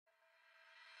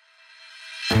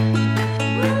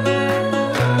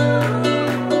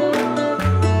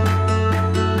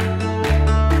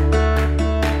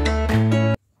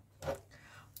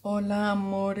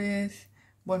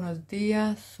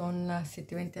días, son las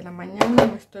 7:20 de la mañana.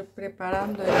 Me estoy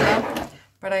preparando ya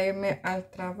para irme al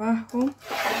trabajo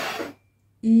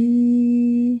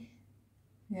y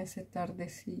me hace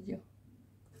tardecillo,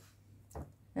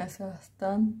 me hace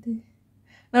bastante.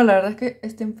 No, la verdad es que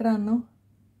es temprano.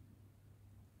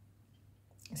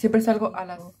 Siempre salgo a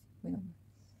las...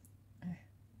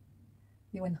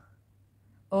 Y bueno,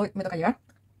 hoy me toca llegar.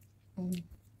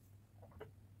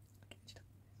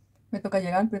 Me toca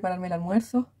llegar, prepararme el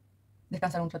almuerzo,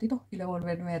 descansar un ratito y luego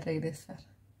volverme a regresar.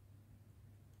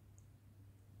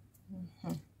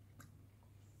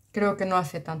 Creo que no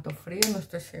hace tanto frío, no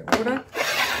estoy segura.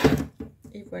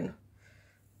 Y bueno,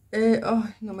 ay,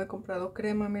 no me he comprado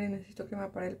crema. Miren, necesito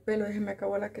crema para el pelo. Ya se me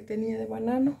acabó la que tenía de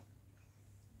banano.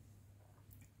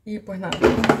 Y pues nada,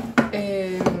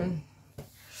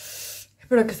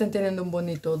 espero que estén teniendo un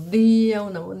bonito día,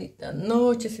 una bonita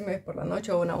noche, si me ves por la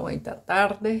noche, o una bonita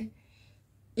tarde.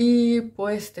 Y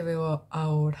pues te veo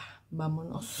ahora.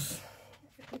 Vámonos.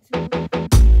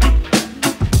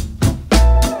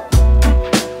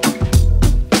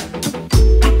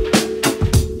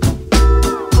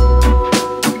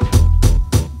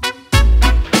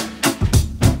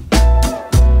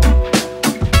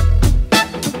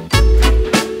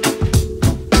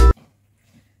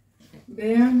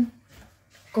 Vean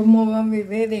cómo va mi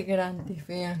bebé de grande,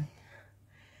 vean.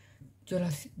 Yo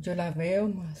la veo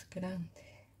más grande,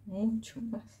 mucho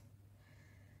más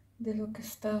de lo que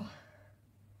estaba.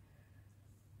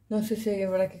 No sé si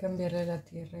habrá que cambiarle la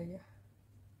tierra ya.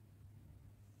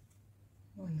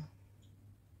 Bueno,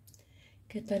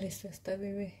 ¿qué tal está esta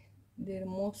bebé? De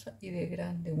hermosa y de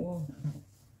grande, wow.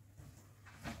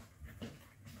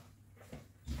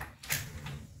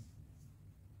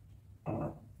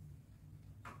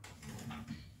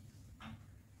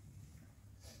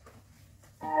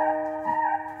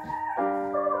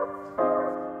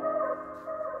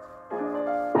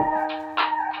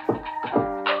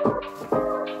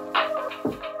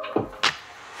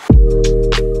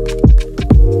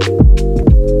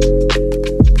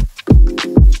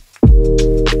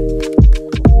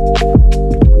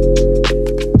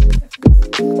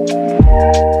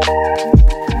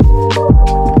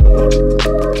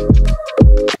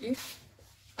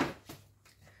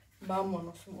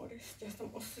 Vámonos, amores, ya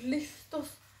estamos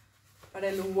listos para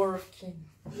el working.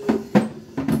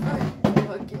 Ay,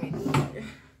 aquí me...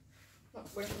 No,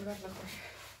 voy a colgar la cosa.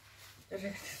 Ya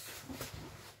regreso.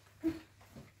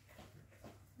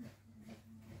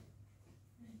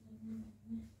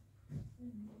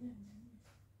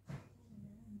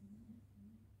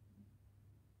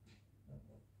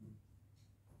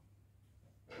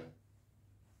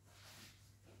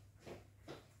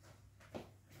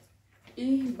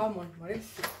 Y vamos, amores.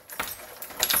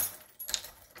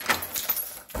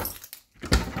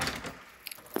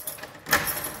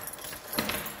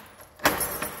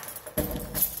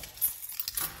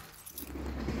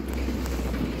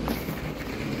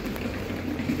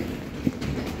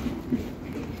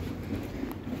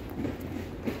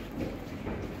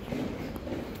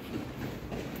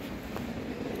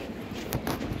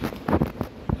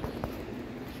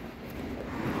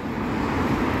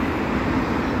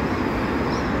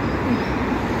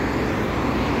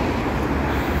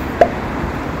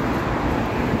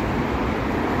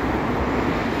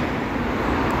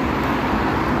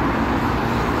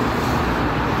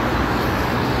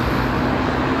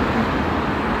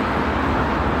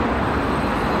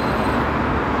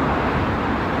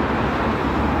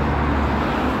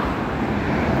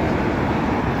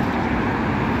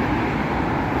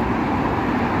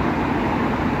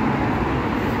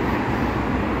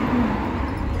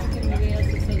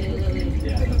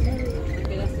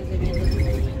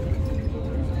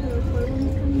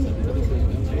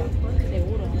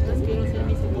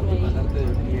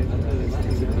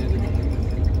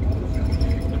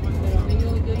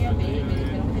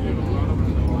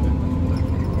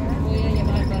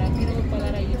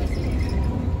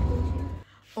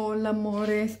 Hola,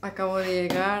 amores, acabo de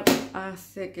llegar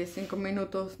hace que 5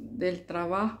 minutos del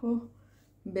trabajo.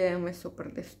 Véanme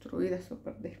súper destruida,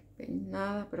 súper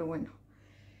despeinada, pero bueno.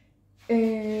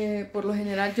 Por lo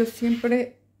general yo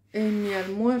siempre en mi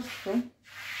almuerzo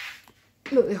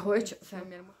lo dejo hecho, o sea,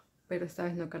 mi almuerzo, pero esta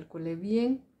vez no calculé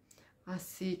bien,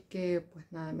 así que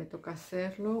pues nada, me toca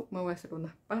hacerlo. Me voy a hacer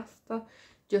unas pastas.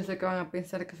 Yo sé que van a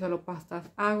pensar que solo pastas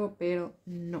hago, pero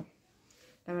no.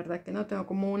 La verdad que no, tengo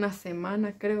como una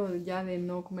semana creo ya de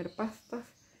no comer pastas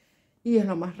y es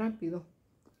lo más rápido.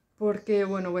 Porque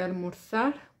bueno, voy a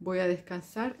almorzar, voy a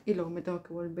descansar y luego me tengo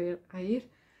que volver a ir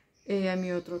a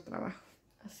mi otro trabajo.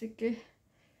 Así que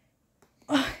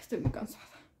estoy muy cansada.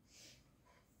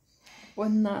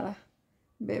 Pues nada,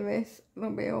 bebés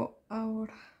lo veo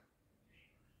ahora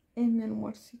en mi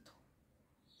almuercito.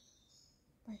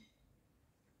 Bye.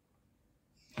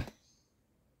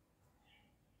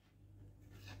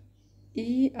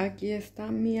 Y aquí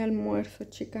está mi almuerzo,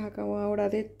 chicas. Acabo ahora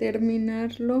de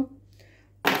terminarlo.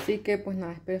 Así que pues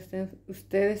nada, espero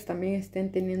ustedes también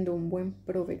estén teniendo un buen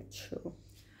provecho.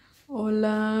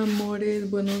 Hola amores,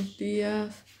 buenos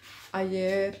días.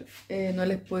 Ayer no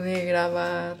les pude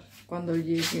grabar cuando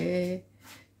llegué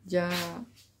ya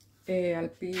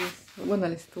al piso, bueno,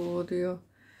 al estudio.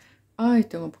 Ay,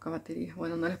 tengo poca batería.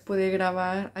 Bueno, no les pude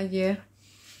grabar ayer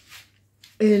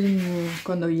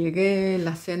cuando llegué,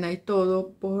 la cena y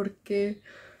todo, porque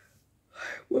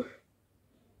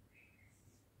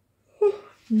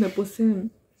me puse,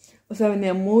 o sea,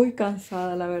 venía muy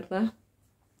cansada, la verdad.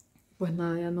 Pues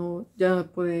nada, ya no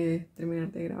pude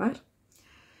terminar de grabar.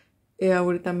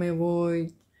 Ahorita me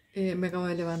voy, me acabo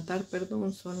de levantar,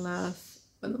 perdón,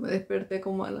 bueno, me desperté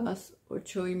como a las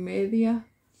 8:30,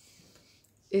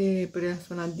 pero ya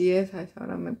son las 10, a esa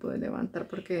hora me pude levantar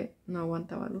porque no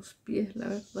aguantaba los pies, la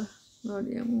verdad, no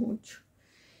dolía mucho.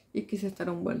 Y quise estar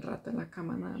un buen rato en la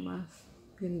cama nada más,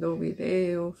 viendo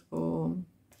videos o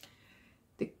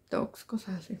TikToks,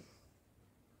 cosas así.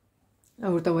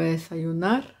 Ahorita voy a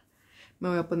desayunar. Me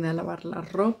voy a poner a lavar la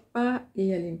ropa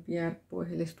y a limpiar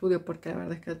pues el estudio porque la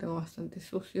verdad es que lo tengo bastante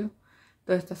sucio.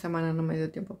 Toda esta semana no me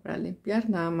dio tiempo para limpiar,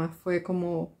 nada más fue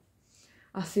como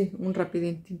así, un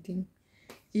rapidín, tin.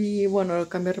 Y bueno, el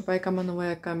cambio de ropa de cama no voy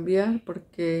a cambiar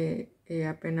porque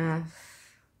apenas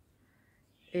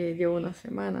llevo una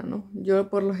semana, ¿no? Yo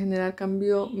por lo general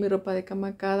cambio mi ropa de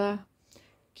cama cada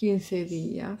 15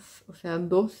 días, o sea,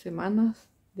 2 semanas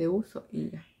de uso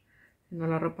y ya. Si no,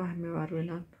 la ropa me va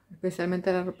arruinando,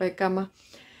 especialmente la ropa de cama,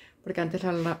 porque antes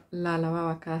la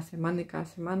lavaba cada semana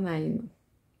y no,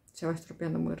 se va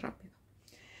estropeando muy rápido.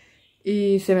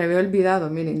 Y se me había olvidado,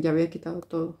 miren, ya había quitado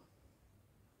todo.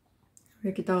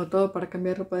 Había quitado todo para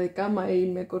cambiar ropa de cama y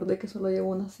me acordé que solo llevo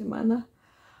una semana.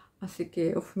 Así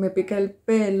que me pica el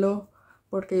pelo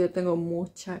porque yo tengo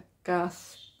mucha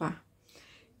caspa.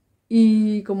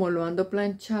 Y como lo ando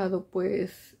planchado,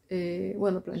 pues,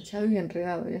 bueno, planchado y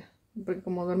enredado ya. Porque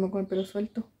como duermo con el pelo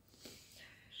suelto.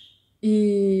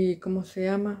 Y, ¿cómo se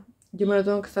llama? Yo me lo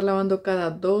tengo que estar lavando cada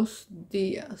 2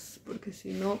 días. Porque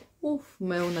si no,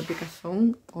 me da una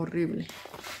picazón horrible.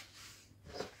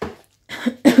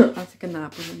 Así que nada,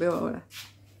 pues los veo ahora.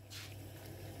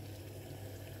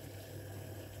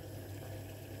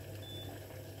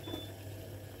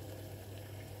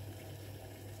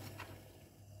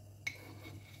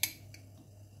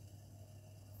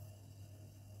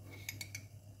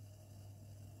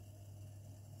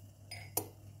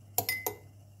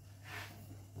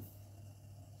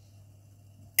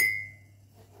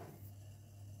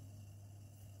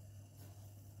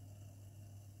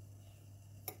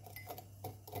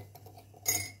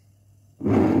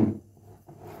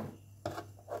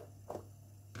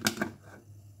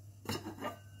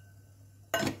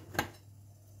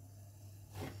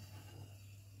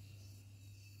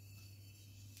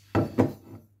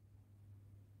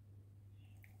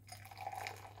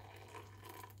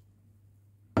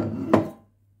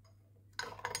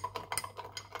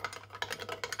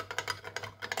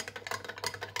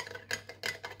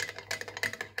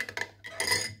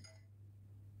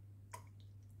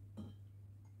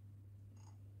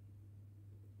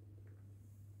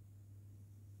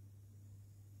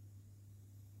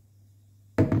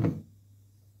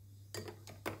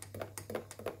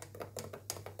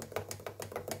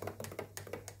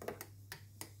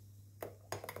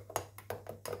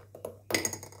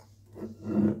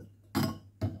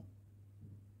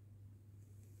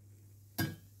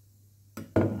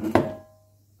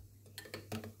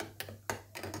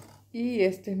 Y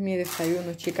este es mi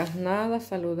desayuno, chicas, nada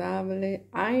saludable.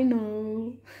 I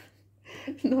know.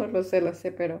 No lo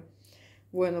sé, pero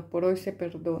bueno, por hoy se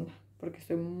perdona. Porque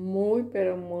estoy muy,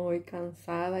 pero muy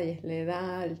cansada y es la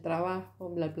edad, el trabajo,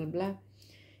 bla, bla, bla.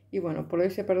 Y bueno, por hoy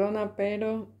se perdona,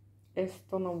 pero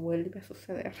esto no vuelve a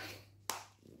suceder.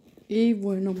 Y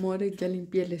bueno, amores, ya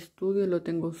limpié el estudio, lo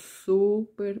tengo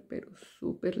súper, pero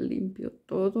súper limpio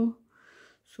todo.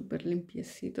 Súper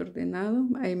limpiecito, ordenado.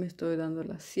 Ahí me estoy dando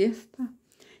la siesta.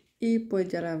 Y pues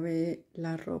ya lavé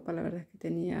la ropa. La verdad es que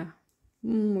tenía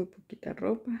muy poquita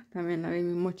ropa. También lavé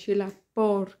mi mochila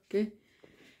porque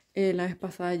la vez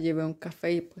pasada llevé un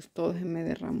café y pues todo se me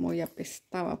derramó y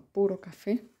apestaba puro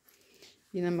café.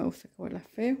 Y no me gusta que huela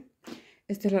feo.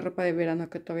 Esta es la ropa de verano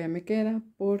que todavía me queda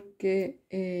porque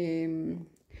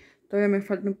todavía me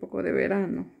falta un poco de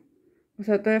verano. O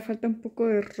sea, todavía falta un poco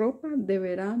de ropa de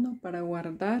verano para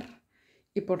guardar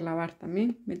y por lavar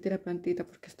también. Metí la plantita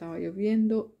porque estaba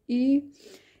lloviendo y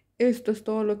esto es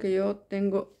todo lo que yo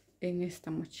tengo en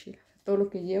esta mochila, todo lo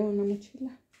que llevo en la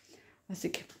mochila. Así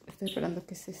que estoy esperando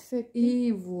que se seque.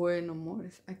 Y bueno,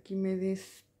 amores, aquí me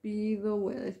despido.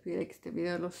 Voy a despedir este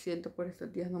video. Lo siento por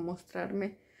estos días no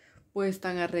mostrarme pues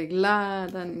tan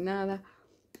arreglada ni nada.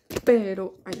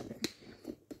 Pero, ay,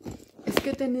 es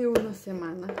que he tenido una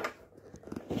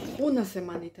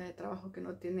semanita de trabajo que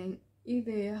no tienen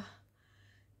idea.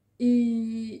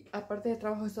 Y aparte de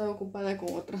trabajo he estado ocupada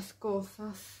con otras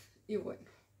cosas. Y bueno,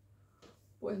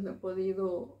 pues no he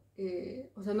podido...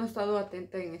 o sea, no he estado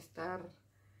atenta en estar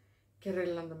que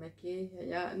arreglándome aquí y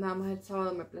allá. Nada más el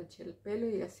sábado me planché el pelo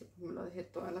y así pues me lo dejé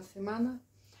toda la semana.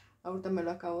 Ahorita me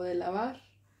lo acabo de lavar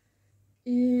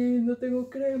y no tengo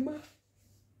crema.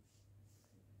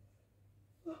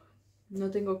 No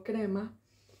tengo crema.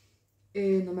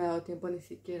 No me ha dado tiempo ni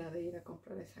siquiera de ir a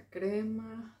comprar esa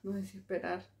crema. No sé si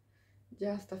esperar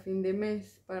ya hasta fin de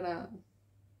mes para...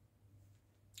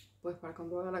 pues para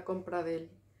cuando haga la compra del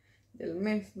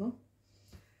mes, ¿no?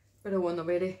 Pero bueno,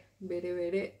 veré.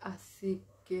 Así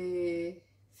que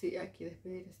sí, aquí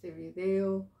despedir este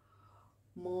video.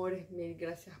 Amores, mil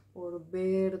gracias por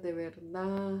ver, de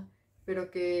verdad.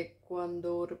 Espero que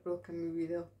cuando reproduzcan mi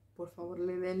video, por favor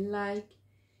le den like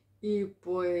y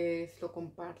pues lo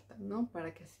compartan, ¿no?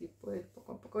 Para que así pues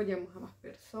poco a poco lleguemos a más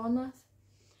personas.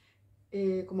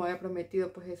 Como había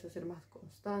prometido, pues eso, ser más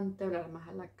constante, hablar más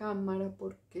a la cámara,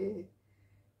 porque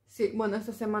sí, bueno,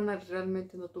 esta semana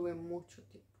realmente no tuve mucho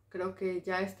tiempo. Creo que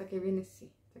ya esta que viene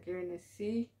sí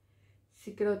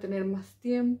creo tener más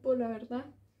tiempo, la verdad.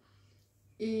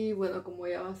 Y bueno, como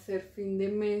ya va a ser fin de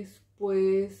mes,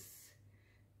 pues...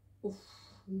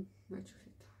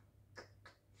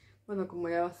 Bueno, como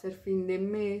ya va a ser fin de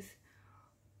mes,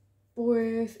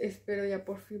 pues espero ya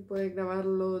por fin poder grabar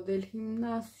lo del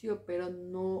gimnasio, pero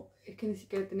no, es que ni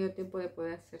siquiera he tenido tiempo de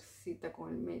poder hacer cita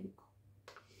con el médico.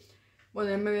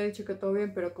 Bueno, él me había dicho que todo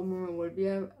bien, pero como me volví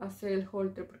a hacer el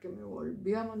holter porque me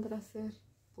volvió a mandar a hacer,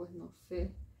 pues no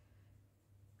sé.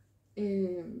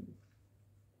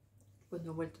 Pues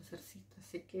no he vuelto a hacer cita,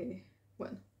 así que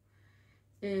bueno.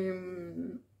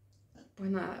 Pues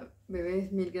nada,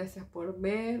 bebés, mil gracias por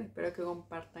ver. Espero que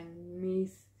compartan mi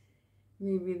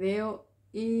video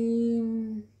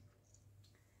y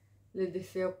les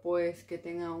deseo pues que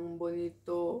tengan un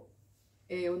bonito,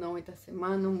 una bonita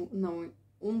semana,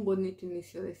 un bonito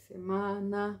inicio de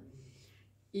semana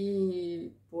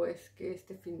y pues que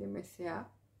este fin de mes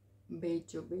sea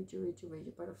bello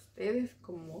para ustedes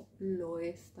como lo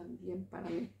es también para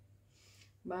mí.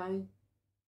 Bye.